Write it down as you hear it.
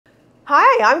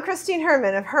Hi, I'm Christine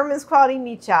Herman of Herman's Quality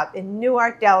Meat Shop in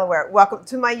Newark, Delaware. Welcome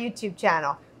to my YouTube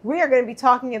channel. We are going to be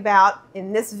talking about,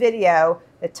 in this video,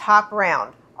 the top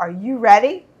round. Are you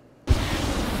ready?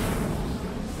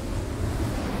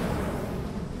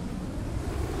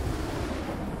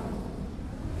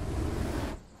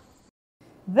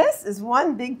 This is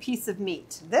one big piece of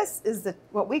meat. This is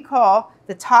what we call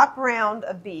the top round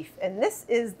of beef, and this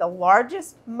is the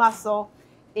largest muscle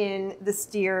in the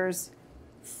steer's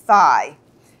thigh.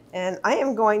 And I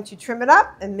am going to trim it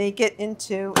up and make it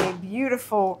into a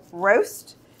beautiful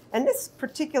roast. And this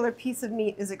particular piece of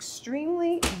meat is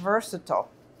extremely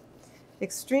versatile.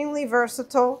 Extremely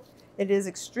versatile. It is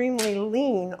extremely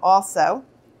lean also.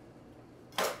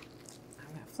 I'm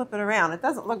going to flip it around. It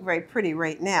doesn't look very pretty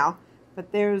right now,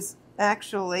 but there's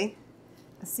actually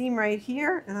a seam right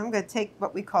here, and I'm going to take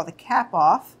what we call the cap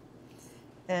off.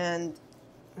 And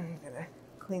I'm going to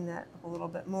clean that up a little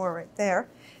bit more right there.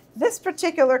 This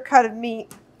particular cut of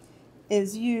meat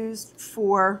is used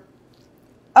for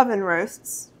oven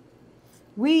roasts.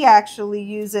 We actually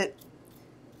use it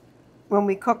when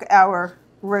we cook our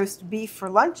roast beef for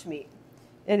lunch meat.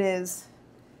 It is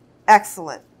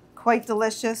excellent, quite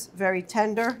delicious, very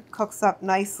tender, cooks up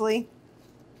nicely.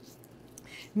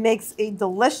 Makes a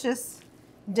delicious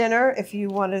dinner if you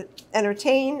want to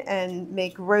entertain and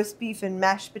make roast beef and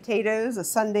mashed potatoes a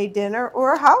Sunday dinner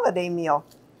or a holiday meal.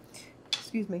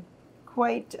 Excuse me.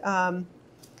 Quite a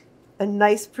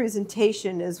nice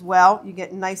presentation as well. You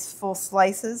get nice full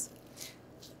slices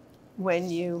when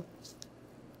you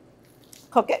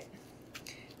cook it.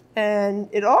 And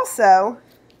it also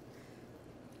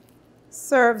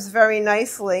serves very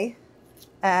nicely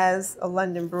as a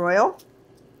London broil.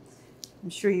 I'm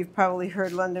sure you've probably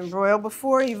heard London broil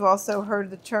before. You've also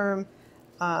heard the term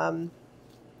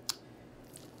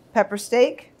pepper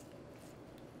steak,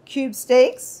 cube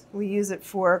steaks. We use it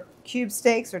for cube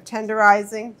steaks or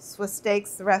tenderizing, Swiss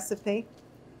steaks, the recipe.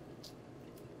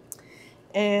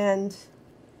 And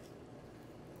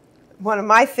one of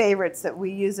my favorites that we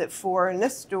use it for in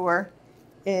this store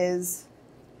is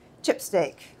chip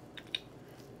steak.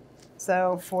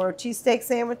 So for cheesesteak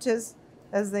sandwiches,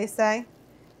 as they say,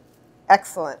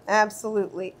 excellent,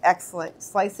 absolutely excellent.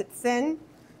 Slice it thin,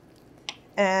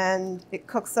 and it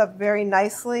cooks up very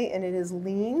nicely, and it is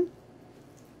lean.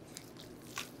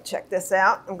 Check this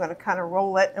out. I'm going to kind of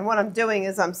roll it, and what I'm doing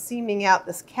is I'm seaming out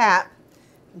this cap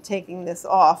and taking this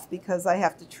off because I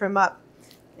have to trim up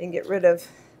and get rid of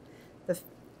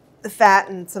the fat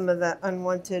and some of the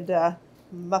unwanted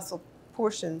muscle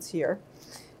portions here.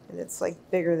 And it's like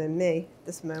bigger than me at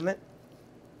this moment.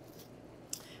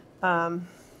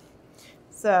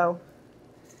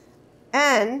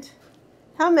 And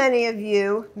how many of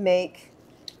you make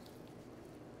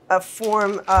a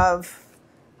form of,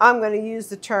 I'm going to use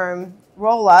the term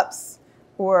roll-ups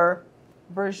or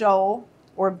bourgeois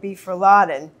or beef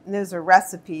rouladen. And those are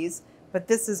recipes, but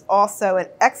this is also an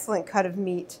excellent cut of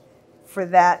meat for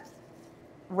that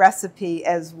recipe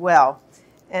as well.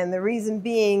 And the reason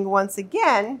being, once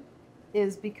again,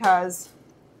 is because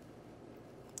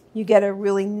you get a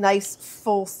really nice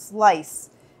full slice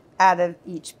out of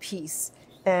each piece,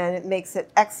 and it makes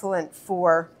it excellent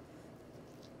for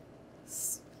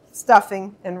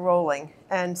stuffing and rolling.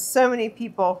 And so many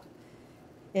people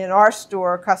in our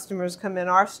store, customers come in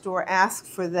our store, ask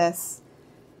for this,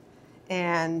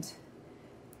 and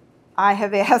I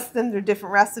have asked them their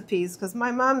different recipes because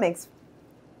my mom makes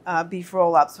beef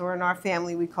roll-ups, or in our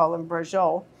family we call them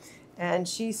bourgeois, and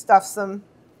she stuffs them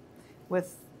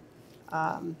with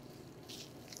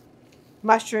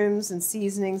mushrooms and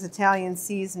seasonings, Italian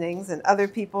seasonings, and other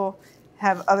people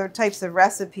have other types of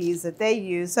recipes that they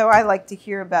use, so I like to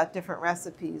hear about different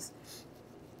recipes.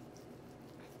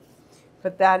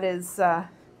 But that is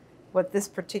what this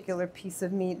particular piece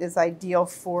of meat is ideal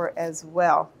for as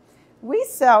well. We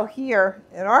sell here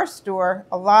in our store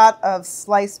a lot of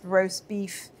sliced roast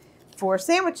beef for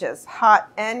sandwiches,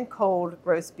 hot and cold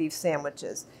roast beef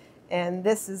sandwiches. And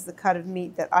this is the cut of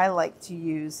meat that I like to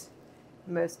use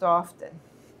most often.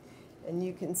 And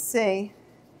you can see,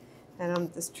 and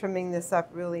I'm just trimming this up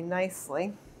really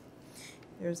nicely.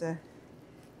 There's a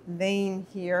vein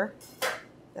here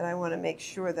that I want to make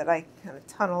sure that I kind of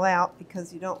tunnel out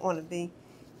because you don't want to be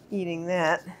eating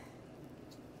that.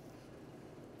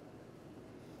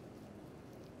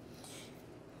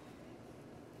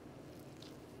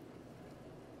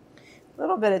 A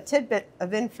little bit of tidbit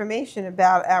of information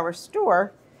about our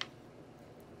store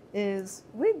is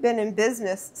we've been in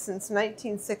business since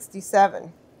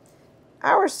 1967.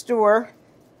 Our store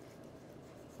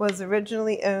was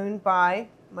originally owned by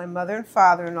my mother and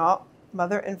father-in-law,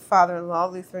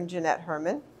 Luther and Jeanette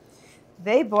Herman.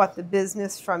 They bought the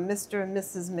business from Mr. and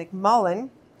Mrs. McMullen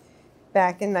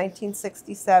back in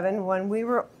 1967 when we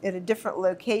were at a different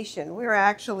location. We were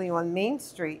actually on Main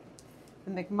Street.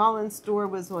 The McMullen store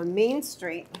was on Main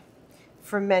Street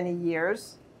for many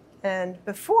years. And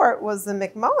before it was the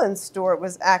McMullen store, it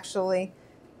was actually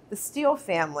the Steele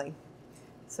family.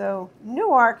 So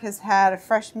Newark has had a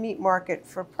fresh meat market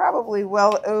for probably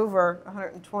well over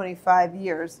 125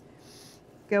 years,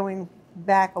 going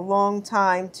back a long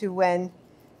time to when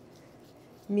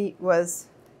meat was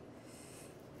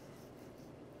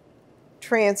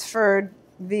transferred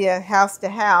via house to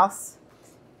house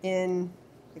in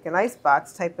like an ice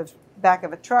box type of back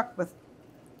of a truck with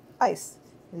ice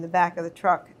in the back of the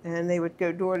truck, and they would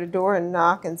go door to door and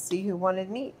knock and see who wanted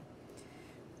meat.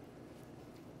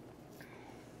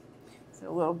 So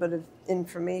a little bit of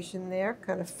information there,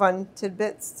 kind of fun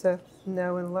tidbits to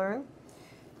know and learn.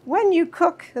 When you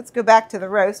cook, let's go back to the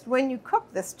roast. When you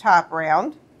cook this top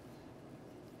round,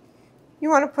 you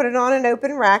want to put it on an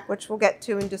open rack, which we'll get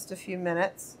to in just a few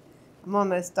minutes. I'm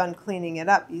almost done cleaning it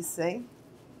up, you see.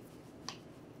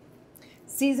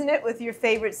 Season it with your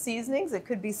favorite seasonings. It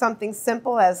could be something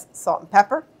simple as salt and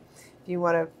pepper. If you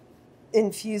want to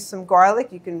infuse some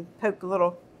garlic, you can poke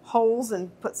little holes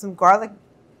and put some garlic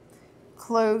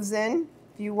cloves in.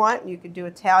 If you want, you could do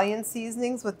Italian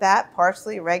seasonings with that,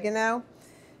 parsley, oregano.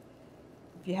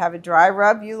 If you have a dry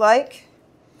rub you like,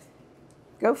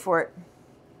 go for it.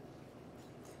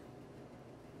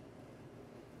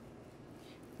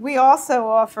 We also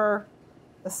offer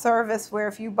a service where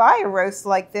if you buy a roast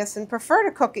like this and prefer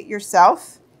to cook it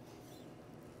yourself,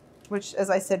 which,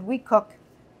 as I said, we cook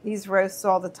these roasts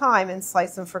all the time and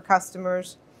slice them for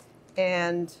customers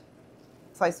and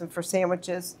slice them for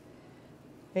sandwiches.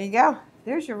 There you go.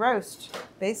 There's your roast,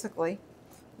 basically.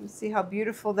 You see how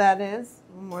beautiful that is?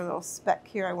 One more little speck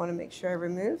here I want to make sure I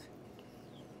remove.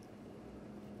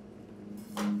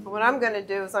 But what I'm going to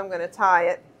do is I'm going to tie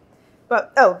it.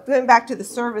 But, going back to the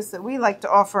service that we like to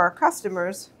offer our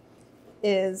customers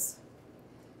is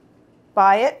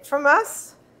buy it from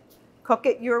us, cook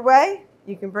it your way,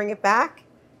 you can bring it back,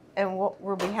 and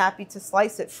we'll be happy to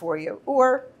slice it for you.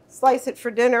 Or slice it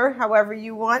for dinner however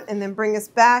you want, and then bring us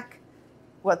back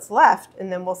what's left, and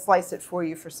then we'll slice it for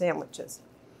you for sandwiches.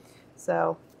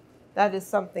 So that is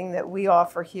something that we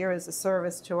offer here as a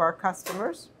service to our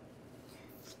customers.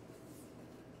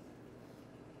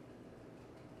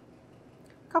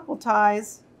 Couple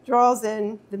ties, draws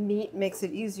in the meat, makes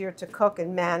it easier to cook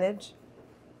and manage.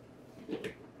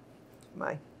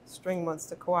 My string wants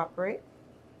to cooperate.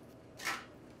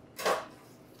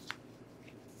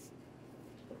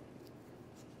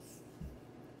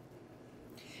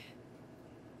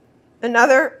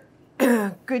 Another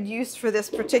good use for this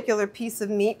particular piece of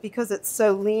meat, because it's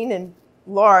so lean and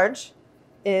large,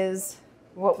 is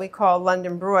what we call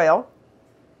London broil.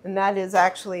 And that is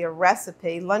actually a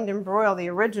recipe. London broil, the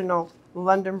original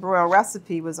London broil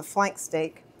recipe was a flank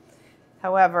steak.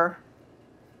 However,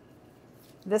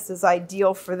 this is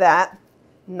ideal for that.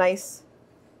 Nice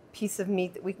piece of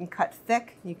meat that we can cut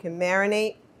thick. You can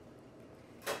marinate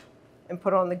and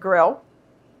put on the grill.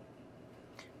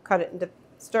 Cut it into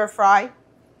stir fry,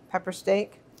 pepper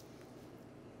steak.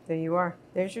 There you are.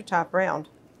 There's your top round.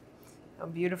 How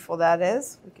beautiful that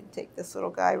is. We can take this little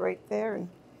guy right there and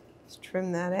just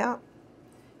trim that out.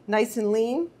 Nice and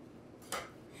lean.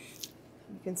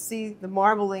 You can see the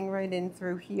marbling right in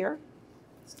through here.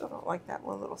 Still don't like that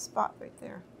one little spot right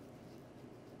there.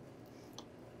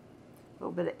 A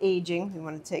little bit of aging we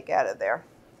want to take out of there.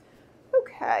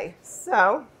 Okay,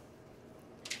 so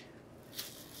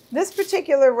this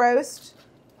particular roast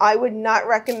I would not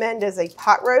recommend as a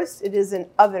pot roast. It is an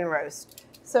oven roast.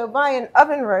 So by an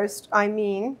oven roast, I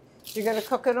mean you're going to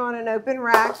cook it on an open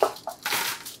rack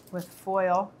with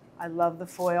foil. I love the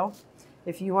foil.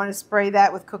 If you want to spray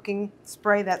that with cooking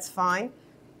spray, that's fine.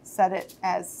 Set it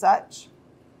as such.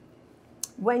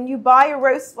 When you buy a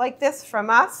roast like this from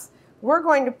us, we're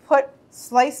going to put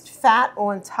sliced fat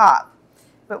on top.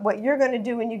 But what you're going to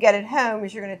do when you get it home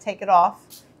is you're going to take it off.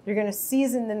 You're going to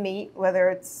season the meat, whether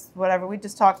it's whatever we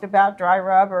just talked about, dry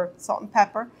rub or salt and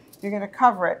pepper. You're going to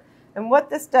cover it. And what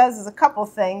this does is a couple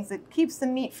things. It keeps the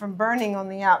meat from burning on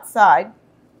the outside.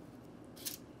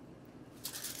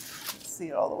 See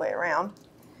it all the way around.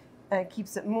 And it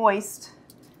keeps it moist.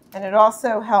 And it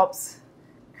also helps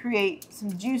create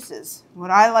some juices.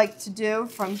 What I like to do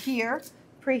from here,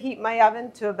 preheat my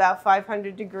oven to about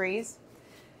 500 degrees.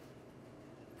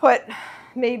 Put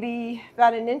maybe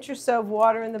about an inch or so of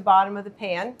water in the bottom of the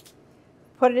pan.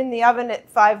 Put it in the oven at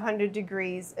 500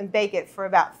 degrees and bake it for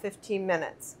about 15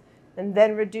 minutes. And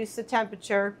then reduce the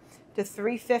temperature to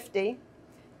 350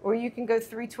 or you can go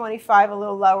 325, a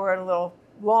little lower and a little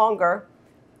longer,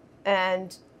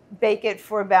 and bake it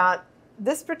for about,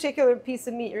 this particular piece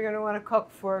of meat you're going to want to cook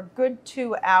for a good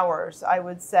 2 hours, I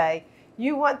would say.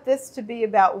 You want this to be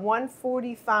about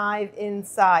 145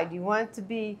 inside. You want it to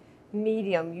be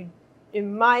medium.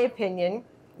 In my opinion,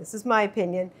 this is my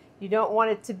opinion, you don't want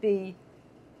it to be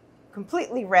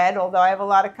completely red, although I have a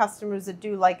lot of customers that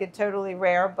do like it totally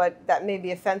rare, but that may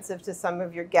be offensive to some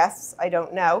of your guests. I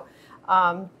don't know.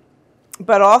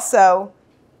 But also,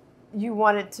 you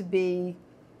want it to be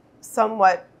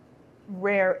somewhat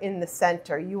rare in the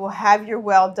center. You will have your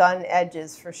well done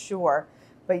edges for sure,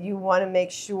 but you want to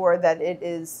make sure that it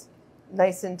is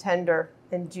nice and tender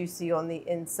and juicy on the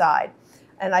inside.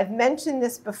 And I've mentioned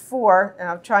this before, and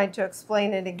I'm trying to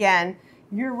explain it again.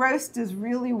 Your roast is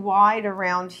really wide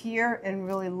around here and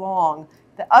really long.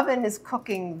 The oven is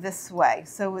cooking this way,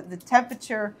 so the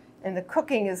temperature and the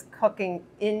cooking is cooking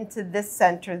into this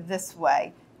center this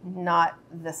way, not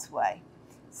this way.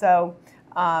 So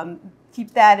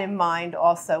keep that in mind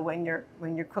also when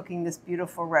you're cooking this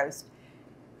beautiful roast.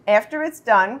 After it's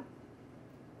done,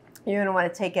 you're going to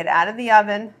want to take it out of the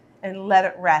oven and let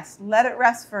it rest. Let it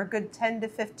rest for a good 10 to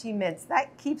 15 minutes.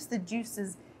 That keeps the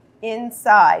juices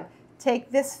inside.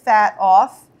 Take this fat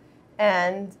off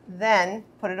and then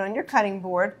put it on your cutting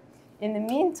board. In the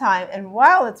meantime, and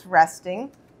while it's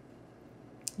resting,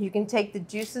 you can take the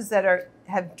juices that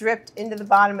have dripped into the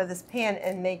bottom of this pan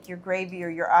and make your gravy or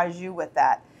your au jus with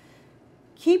that.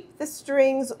 Keep the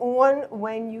strings on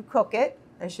when you cook it.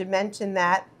 I should mention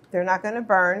that. They're not going to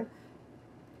burn.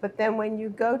 But then when you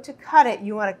go to cut it,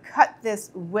 you want to cut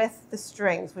this with the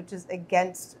strings, which is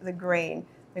against the grain.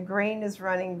 The grain is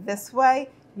running this way.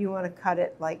 You want to cut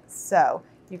it like so.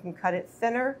 You can cut it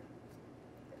thinner,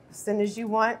 as thin as you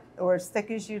want, or as thick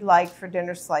as you'd like for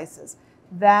dinner slices.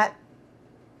 That,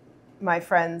 my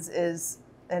friends, is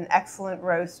an excellent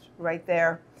roast right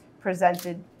there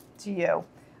presented to you.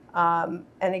 And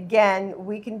again,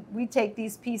 we take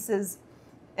these pieces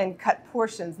and cut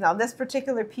portions. Now this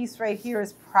particular piece right here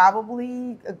is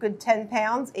probably a good 10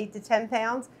 pounds, 8 to 10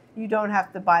 pounds. You don't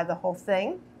have to buy the whole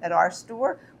thing at our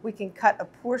store. We can cut a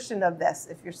portion of this.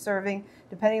 If you're serving,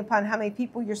 depending upon how many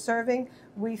people you're serving,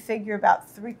 we figure about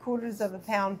 3/4 of a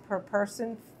pound per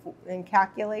person in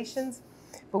calculations.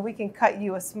 But we can cut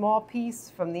you a small piece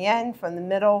from the end, from the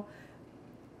middle.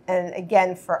 And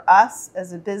again, for us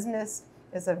as a business,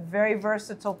 it's a very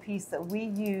versatile piece that we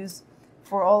use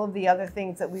for all of the other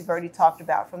things that we've already talked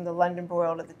about, from the London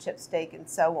broil to the chip steak and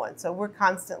so on. So we're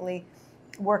constantly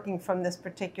working from this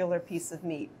particular piece of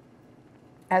meat.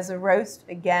 As a roast,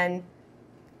 again,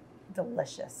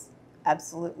 delicious,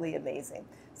 absolutely amazing.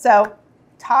 So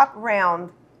top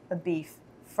round of beef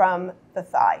from the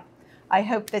thigh. I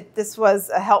hope that this was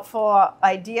a helpful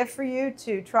idea for you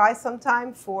to try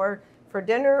sometime for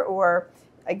dinner, or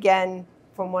again,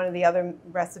 from one of the other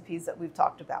recipes that we've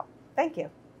talked about. Thank you.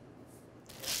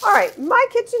 All right, my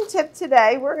kitchen tip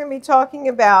today, we're going to be talking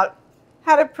about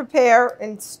how to prepare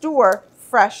and store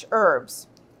fresh herbs,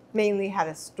 mainly how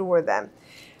to store them.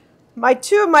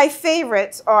 Two of my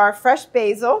favorites are fresh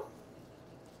basil.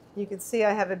 You can see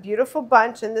I have a beautiful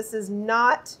bunch, and this is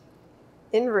not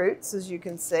in roots, as you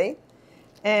can see.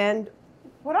 And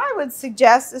what I would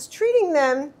suggest is treating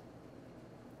them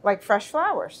like fresh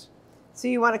flowers. So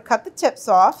you want to cut the tips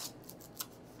off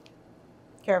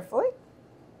carefully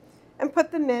and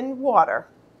put them in water,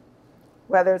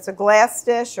 whether it's a glass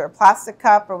dish or a plastic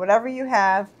cup or whatever you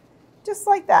have, just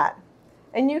like that.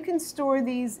 And you can store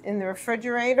these in the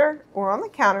refrigerator or on the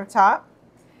countertop.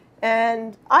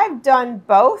 And I've done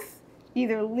both,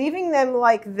 either leaving them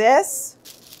like this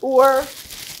or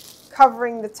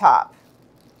covering the top,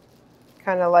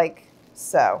 kind of like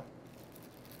so.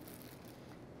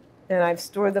 And I've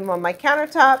stored them on my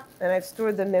countertop, and I've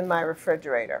stored them in my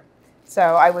refrigerator. So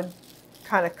I would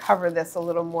kind of cover this a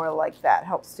little more like that.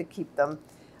 Helps to keep them.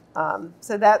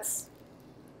 So that's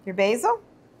your basil.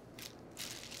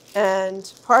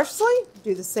 And parsley,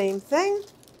 do the same thing.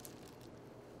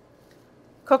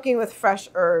 Cooking with fresh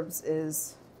herbs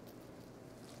is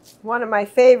one of my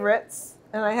favorites.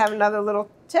 And I have another little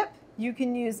tip. You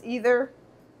can use either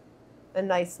a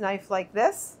nice knife like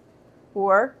this,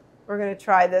 or we're going to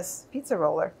try this pizza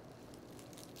roller.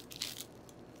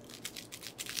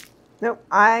 Nope,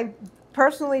 I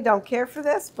personally don't care for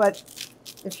this, but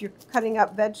if you're cutting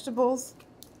up vegetables,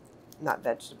 not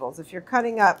vegetables, if you're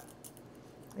cutting up,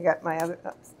 I got my other,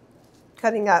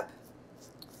 cutting up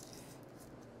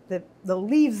the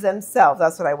leaves themselves,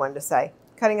 that's what I wanted to say.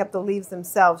 Cutting up the leaves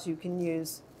themselves, you can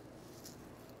use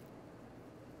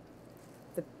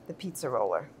the pizza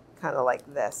roller, kind of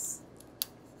like this.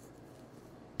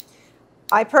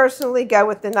 I personally go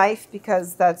with the knife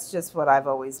because that's just what I've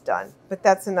always done. But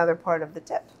that's another part of the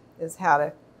tip, is how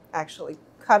to actually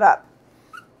cut up.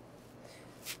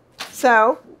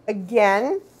 So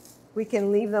again, we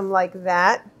can leave them like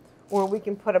that, or we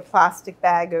can put a plastic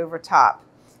bag over top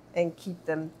and keep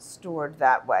them stored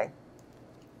that way.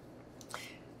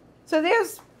 So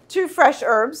there's 2 fresh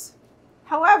herbs.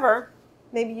 However,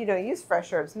 maybe you don't use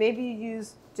fresh herbs. Maybe you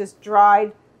use just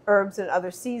dried herbs and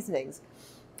other seasonings.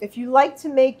 If you like to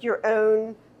make your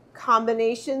own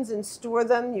combinations and store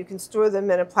them, you can store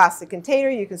them in a plastic container.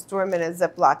 You can store them in a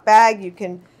Ziploc bag. You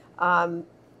can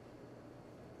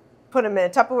put them in a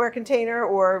Tupperware container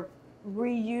or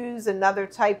reuse another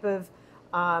type of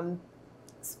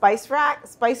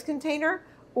spice container.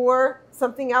 Or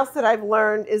something else that I've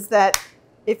learned is that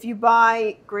if you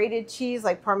buy grated cheese,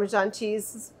 like Parmesan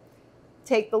cheese,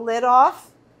 take the lid off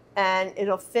and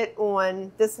it'll fit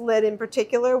on, this lid in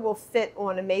particular will fit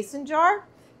on a mason jar.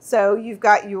 So you've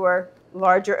got your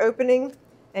larger opening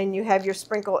and you have your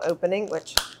sprinkle opening,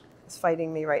 which is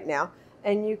fighting me right now.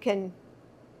 And you can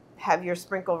have your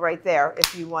sprinkle right there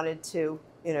if you wanted to,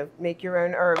 make your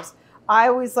own herbs. I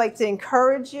always like to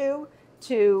encourage you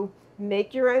to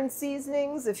make your own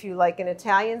seasonings. If you like an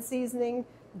Italian seasoning,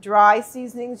 dry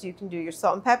seasonings, you can do your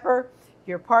salt and pepper,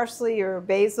 your parsley, your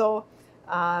basil,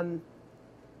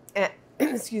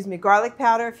 excuse me, garlic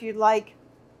powder if you'd like.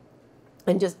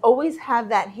 And just always have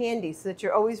that handy so that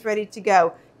you're always ready to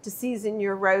go to season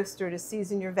your roast or to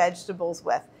season your vegetables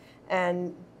with.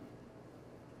 And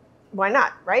why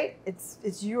not, right?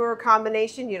 It's your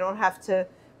combination. You don't have to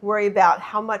worry about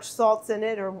how much salt's in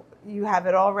it, or you have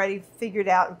it already figured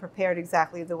out and prepared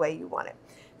exactly the way you want it.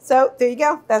 So there you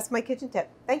go. That's my kitchen tip.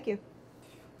 Thank you.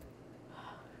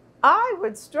 I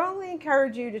would strongly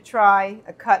encourage you to try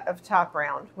a cut of top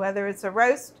round, whether it's a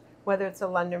roast, whether it's a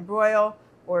London broil,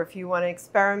 or if you want to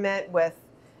experiment with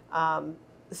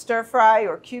stir fry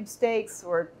or cube steaks,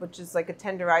 or which is like a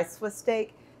tenderized Swiss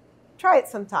steak. Try it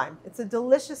sometime. It's a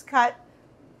delicious cut.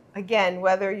 Again,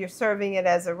 whether you're serving it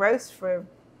as a roast for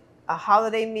a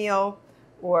holiday meal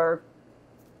or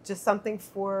just something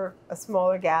for a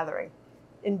smaller gathering.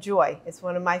 Enjoy. It's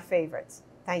one of my favorites.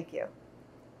 Thank you.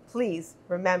 Please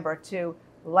remember to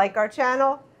like our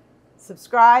channel,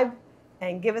 subscribe,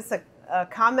 and give us a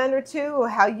comment or two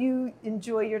how you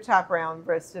enjoy your top round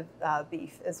roasted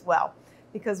beef as well.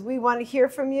 Because we want to hear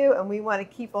from you and we want to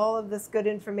keep all of this good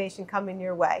information coming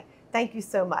your way. Thank you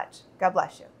so much. God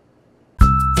bless you.